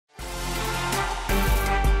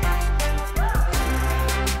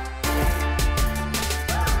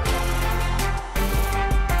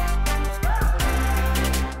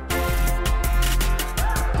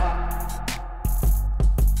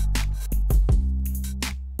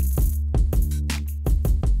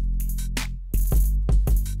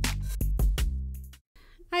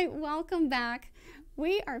right, welcome back.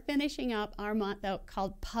 We are finishing up our month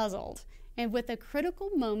called Puzzled, and with a critical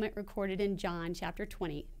moment recorded in John chapter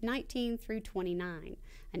 20, 19 through 29.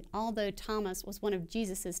 And although Thomas was one of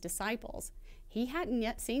Jesus' disciples, he hadn't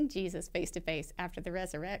yet seen Jesus face to face after the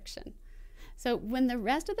resurrection. So when the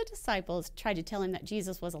rest of the disciples tried to tell him that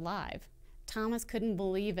Jesus was alive, Thomas couldn't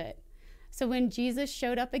believe it. So when Jesus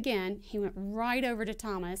showed up again, he went right over to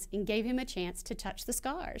Thomas and gave him a chance to touch the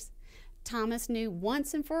scars. Thomas knew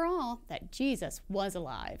once and for all that Jesus was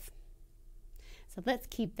alive. So let's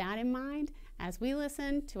keep that in mind as we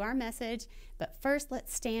listen to our message, but first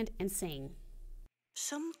let's stand and sing.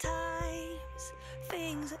 Sometimes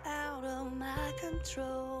things are out of my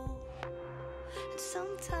control, and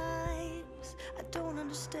sometimes I don't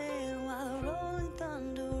understand why the rolling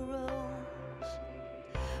thunder rolls.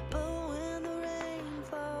 But when the rain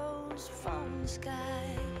falls from the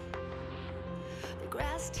sky, the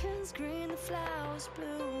grass turns green, the flowers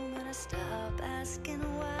bloom, and I stop asking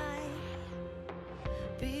why.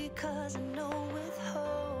 Because I know with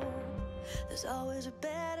hope there's always a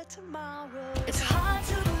better tomorrow. It's hard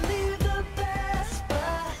to believe the best,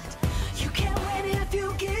 but you can't win if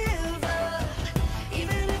you give up.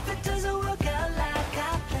 Even if it doesn't work out like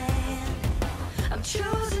I planned, I'm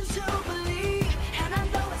choosing to believe, and I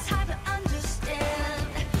know it's hard to understand.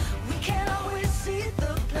 We can't always see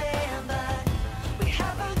the plan, but we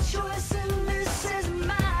have a choice and this is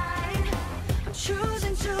mine. I'm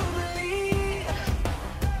choosing to believe.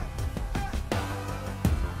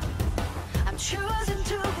 I'm choosing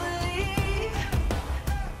to believe.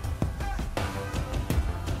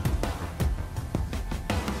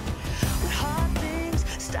 When hard things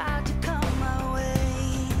start to come my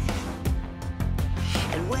way,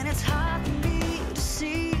 and when it's hard for me to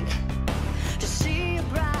see a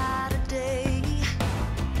brighter day,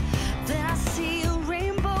 then I see a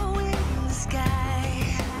rainbow in the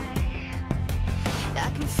sky. I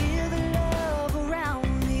can feel the love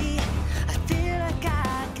around me. I feel like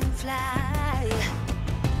I can fly,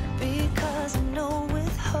 because I know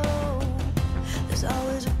with hope there's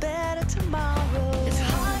always a better tomorrow. It's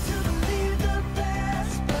hard to believe the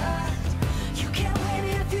best, but you can't win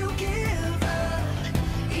if you give up.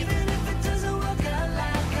 Even if it doesn't work out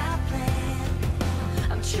like I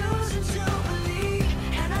planned, I'm choosing to believe,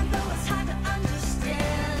 and I know it's hard to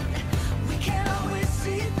understand. We can't always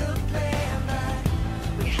see the plan, but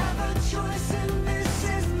we have a choice and this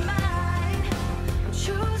is mine. I'm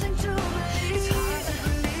choosing to believe. It's hard to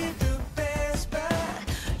believe the best, but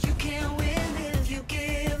you can't win if you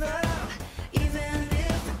give up. Even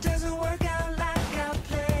if it doesn't work out like I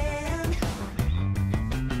planned,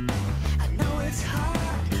 I know it's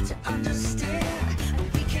hard to understand, but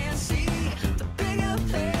we can't see the bigger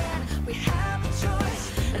plan. We have a choice,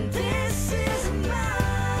 and this is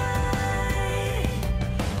mine.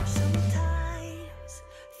 Sometimes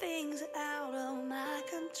things are out of my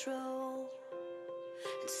control,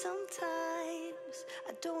 and sometimes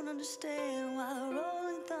I don't understand why the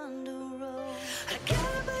rolling thunder rolls.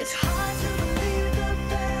 It's hard to believe the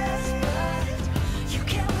best, but you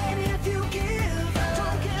can't win if you give up.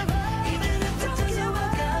 Don't give up. Even if it doesn't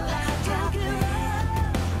work out like I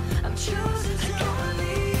planned, I'm choosing to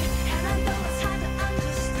believe, and I know it's hard to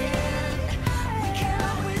understand. We can't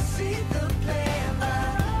always see the plan,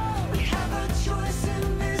 but we have a choice and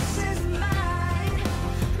this is mine.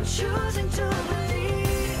 I'm choosing to believe.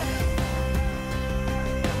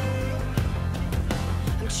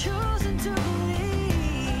 I'm choosing to believe.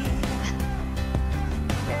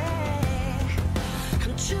 Yeah.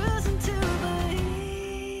 I'm choosing to believe.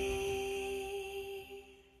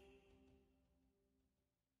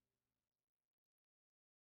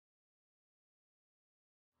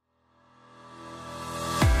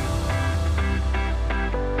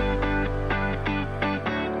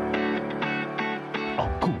 Oh,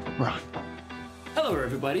 cool, run. Hello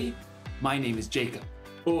everybody, my name is Jacob,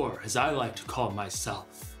 or as I like to call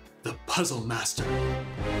myself, the Puzzle Master.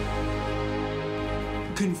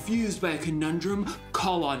 Confused by a conundrum?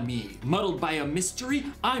 Call on me. Muddled by a mystery?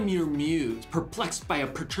 I'm your muse. Perplexed by a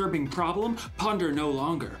perturbing problem? Ponder no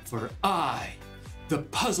longer, for I, the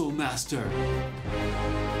Puzzle Master,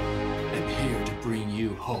 am here to bring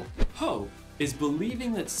you hope. Hope is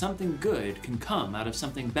believing that something good can come out of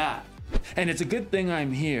something bad. And it's a good thing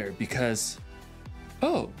I'm here because,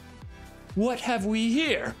 oh, what have we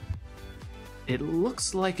here? It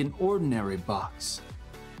looks like an ordinary box,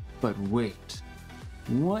 but wait,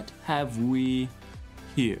 what have we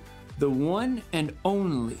here? The one and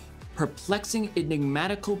only perplexing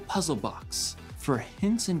enigmatical puzzle box. For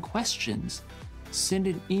hints and questions, send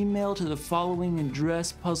an email to the following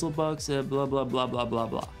address, puzzlebox at blah blah blah blah blah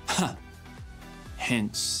blah. Huh.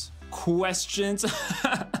 Hints. Questions?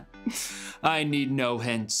 I need no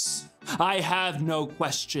hints. I have no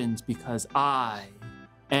questions because I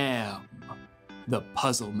am the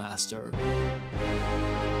puzzle master.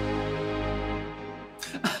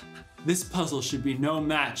 This puzzle should be no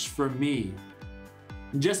match for me.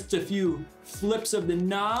 Just a few flips of the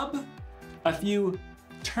knob, a few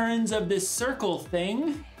turns of this circle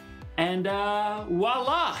thing, and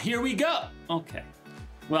voila, here we go. Okay.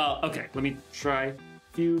 Well, okay, let me try a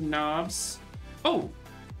few knobs. Oh,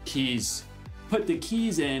 keys. Put the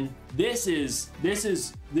keys in. This is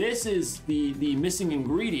the missing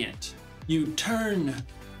ingredient. You turn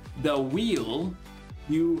the wheel,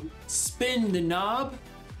 you spin the knob,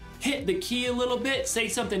 hit the key a little bit, say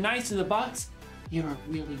something nice to the box. You're a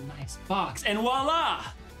really nice box, and voila!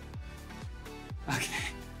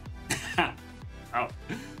 Okay. Oh.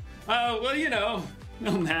 Well, you know,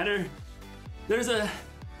 no matter. There's a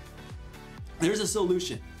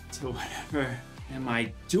solution to whatever am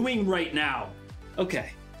I doing right now.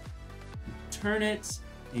 Okay. You turn it,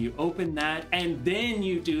 and you open that, and then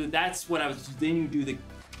you do, that's what I was, then you do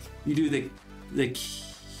the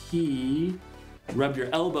key, rub your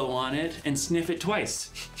elbow on it, and sniff it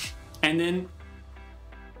twice. And then,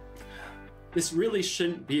 this really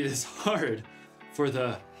shouldn't be this hard for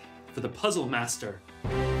the puzzle master.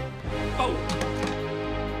 Oh!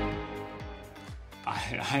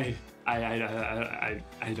 I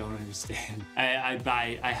don't understand. I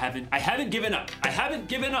haven't given up. I haven't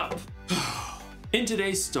given up. In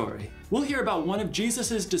today's story, we'll hear about one of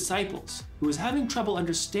Jesus's disciples who was having trouble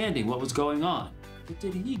understanding what was going on. What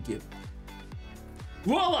did he give up?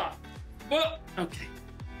 Voila! Well, okay.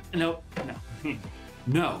 No.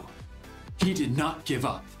 No, he did not give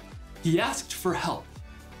up. He asked for help.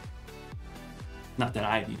 Not that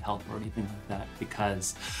I need help or anything like that,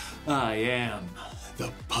 because I am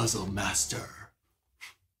the puzzle master.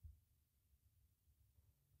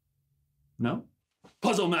 No?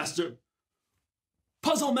 Puzzle master!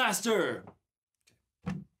 Puzzle master!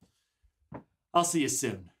 I'll see you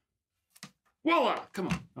soon. Voila! Come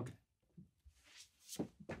on. Okay.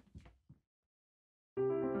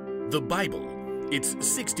 The Bible. It's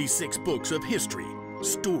 66 books of history,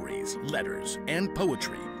 stories, letters, and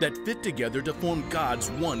poetry that fit together to form God's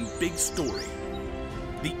one big story.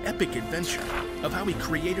 The epic adventure of how He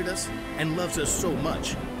created us and loves us so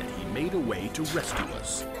much that He made a way to rescue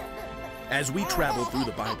us. As we travel through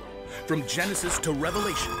the Bible, from Genesis to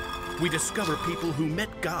Revelation, we discover people who met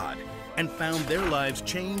God and found their lives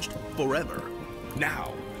changed forever.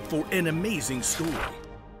 Now, for an amazing story,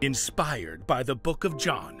 inspired by the book of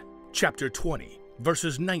John, chapter 20,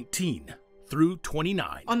 verses 19 through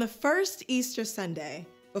 29. On the first Easter Sunday,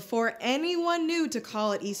 before anyone knew to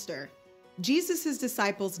call it Easter, Jesus'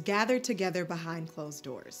 disciples gathered together behind closed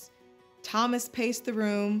doors. Thomas paced the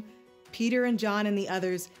room. Peter and John and the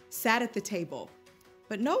others sat at the table,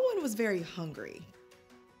 but no one was very hungry.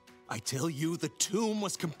 I tell you, the tomb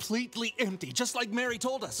was completely empty, just like Mary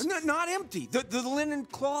told us. Not empty. The linen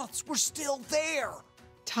cloths were still there.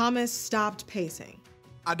 Thomas stopped pacing.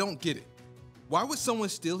 I don't get it. Why would someone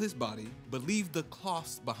steal his body but leave the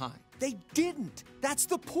cloths behind? They didn't. That's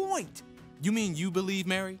the point. You mean you believe,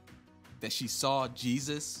 Mary, that she saw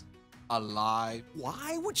Jesus alive?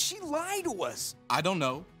 Why would she lie to us? I don't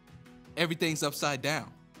know. Everything's upside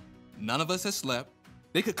down. None of us has slept.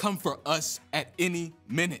 They could come for us at any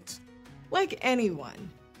minute. Like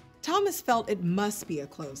anyone, Thomas felt it must be a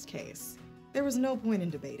closed case. There was no point in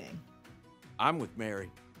debating. I'm with Mary.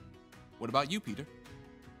 What about you, Peter?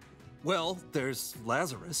 Well, there's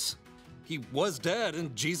Lazarus. He was dead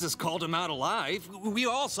and Jesus called him out alive. We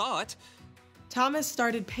all saw it. Thomas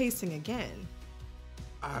started pacing again.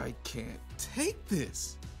 I can't take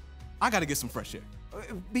this. I gotta get some fresh air.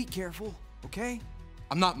 Be careful, okay?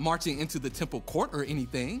 I'm not marching into the temple court or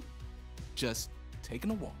anything. Just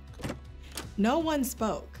taking a walk. No one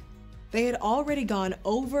spoke. They had already gone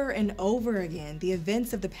over and over again the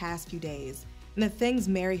events of the past few days and the things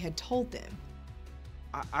Mary had told them.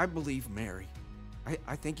 I believe Mary.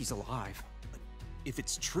 I think he's alive. But if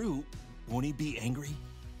it's true, won't he be angry?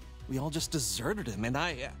 We all just deserted him, and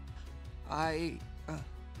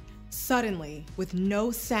Suddenly, with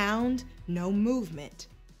no sound, no movement,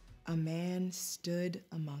 a man stood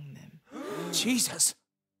among them. Jesus!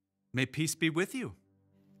 May peace be with you.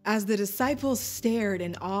 As the disciples stared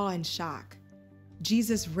in awe and shock,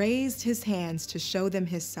 Jesus raised his hands to show them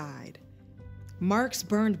his side. Marks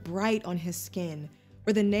burned bright on his skin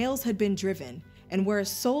where the nails had been driven and where a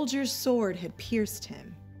soldier's sword had pierced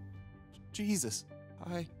him. Jesus,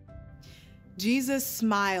 Jesus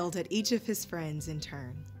smiled at each of his friends in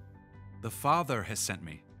turn. The Father has sent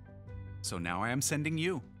me. So now I am sending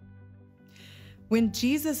you. When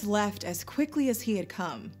Jesus left as quickly as he had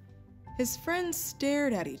come, his friends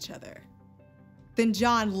stared at each other. Then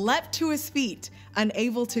John leapt to his feet,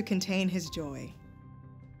 unable to contain his joy.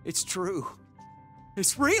 It's true.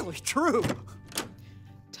 It's really true.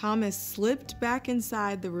 Thomas slipped back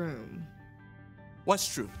inside the room.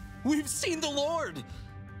 What's true? We've seen the Lord.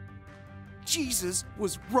 Jesus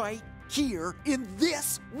was right here in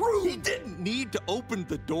this room. He didn't need to open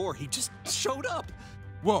the door. He just showed up.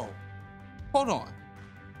 Whoa. Hold on.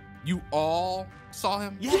 You all saw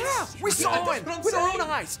him? Yes. Yeah, we saw him with our own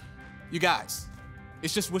eyes. You guys,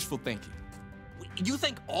 it's just wishful thinking. You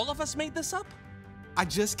think all of us made this up? I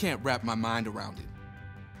just can't wrap my mind around it.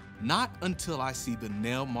 Not until I see the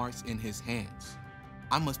nail marks in his hands.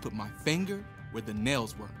 I must put my finger where the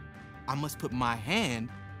nails were. I must put my hand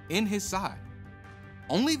in his side.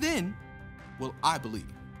 Only then will I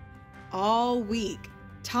believe. All week,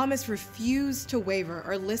 Thomas refused to waver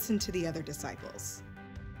or listen to the other disciples.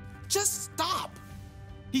 Just stop.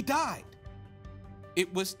 He died.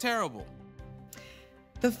 It was terrible.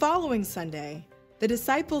 The following Sunday, the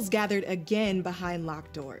disciples gathered again behind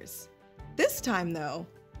locked doors. This time, though,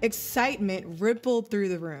 excitement rippled through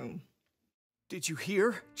the room. Did you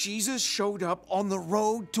hear? Jesus showed up on the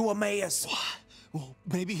road to Emmaus. Well,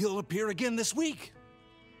 maybe he'll appear again this week.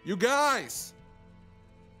 You guys,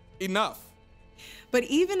 enough. But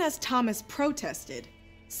even as Thomas protested,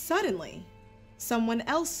 suddenly, someone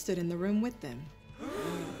else stood in the room with them.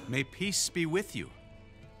 May peace be with you.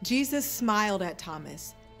 Jesus smiled at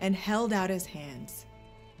Thomas and held out his hands.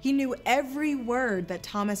 He knew every word that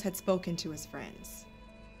Thomas had spoken to his friends.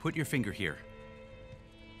 Put your finger here.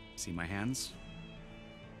 See my hands?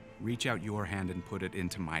 Reach out your hand and put it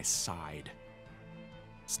into my side.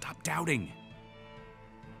 Stop doubting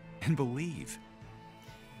and believe.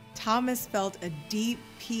 Thomas felt a deep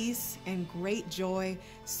peace and great joy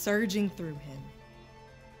surging through him.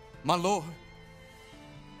 My Lord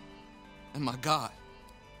and my God.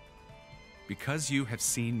 Because you have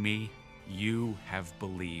seen me, you have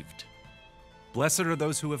believed. Blessed are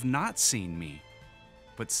those who have not seen me,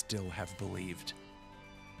 but still have believed.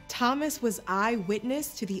 Thomas was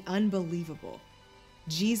eyewitness to the unbelievable.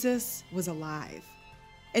 Jesus was alive.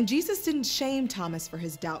 And Jesus didn't shame Thomas for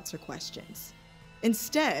his doubts or questions.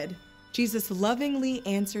 Instead, Jesus lovingly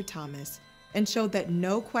answered Thomas and showed that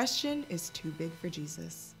no question is too big for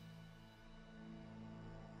Jesus.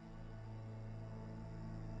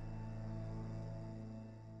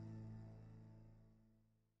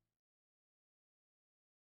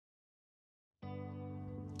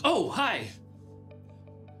 Oh, hi.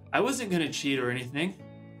 I wasn't gonna cheat or anything.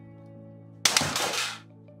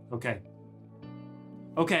 Okay.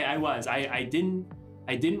 Okay, I was. I didn't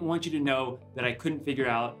want you to know that I couldn't figure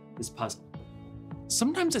out this puzzle.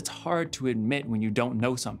 Sometimes it's hard to admit when you don't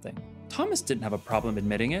know something. Thomas didn't have a problem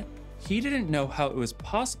admitting it. He didn't know how it was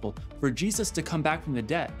possible for Jesus to come back from the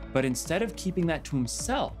dead, but instead of keeping that to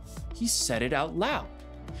himself, he said it out loud.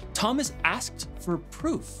 Thomas asked for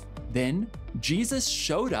proof. Then Jesus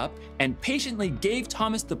showed up and patiently gave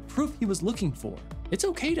Thomas the proof he was looking for. It's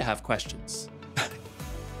okay to have questions.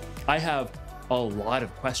 I have a lot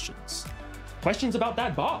of questions. Questions about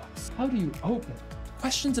that box. How do you open?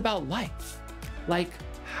 Questions about life. Like,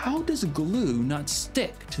 how does glue not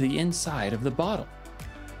stick to the inside of the bottle?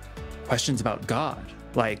 Questions about God.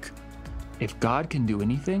 Like, if God can do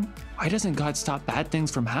anything, why doesn't God stop bad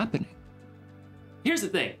things from happening? Here's the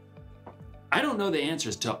thing. I don't know the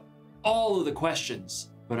answers to all of the questions,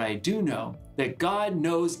 but I do know that God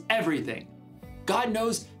knows everything. God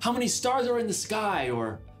knows how many stars are in the sky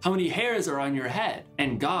or how many hairs are on your head,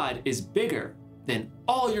 and God is bigger than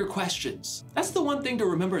all your questions. That's the one thing to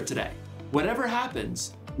remember today. Whatever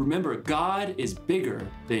happens, remember God is bigger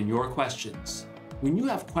than your questions. When you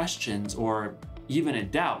have questions or even a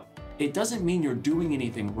doubt, it doesn't mean you're doing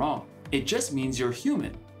anything wrong. It just means you're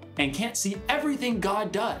human and can't see everything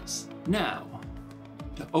God does. Now,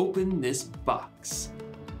 to open this box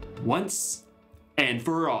once and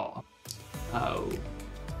for all. Oh,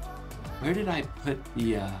 where did I put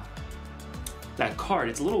the that card?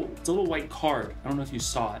 It's a little white card. I don't know if you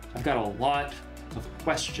saw it. I've got a lot of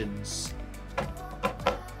questions.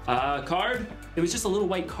 Card? It was just a little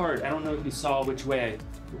white card. I don't know if you saw which way I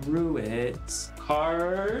threw it.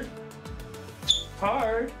 Card.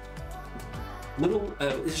 Little.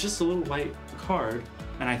 It's just a little white card,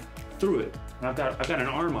 and I threw it. And I've got an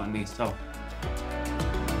arm on me, so.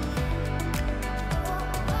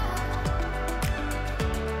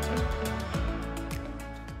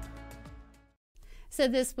 So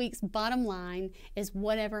this week's bottom line is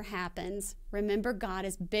whatever happens, remember God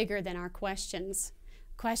is bigger than our questions.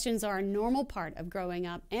 Questions are a normal part of growing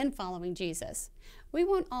up and following Jesus. We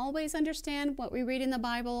won't always understand what we read in the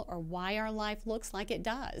Bible or why our life looks like it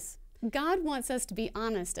does. God wants us to be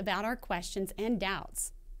honest about our questions and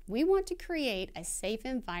doubts. We want to create a safe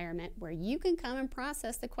environment where you can come and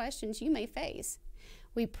process the questions you may face.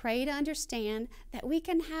 We pray to understand that we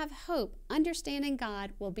can have hope, understanding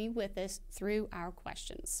God will be with us through our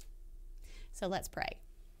questions. So let's pray.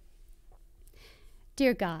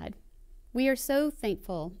 Dear God, we are so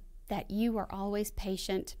thankful that you are always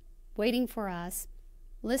patient, waiting for us,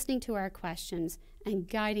 listening to our questions, and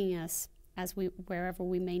guiding us as wherever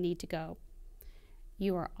we may need to go.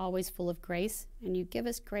 You are always full of grace, and you give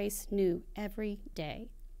us grace new every day.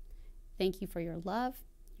 Thank you for your love,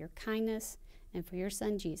 your kindness, and for your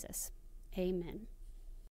Son, Jesus. Amen.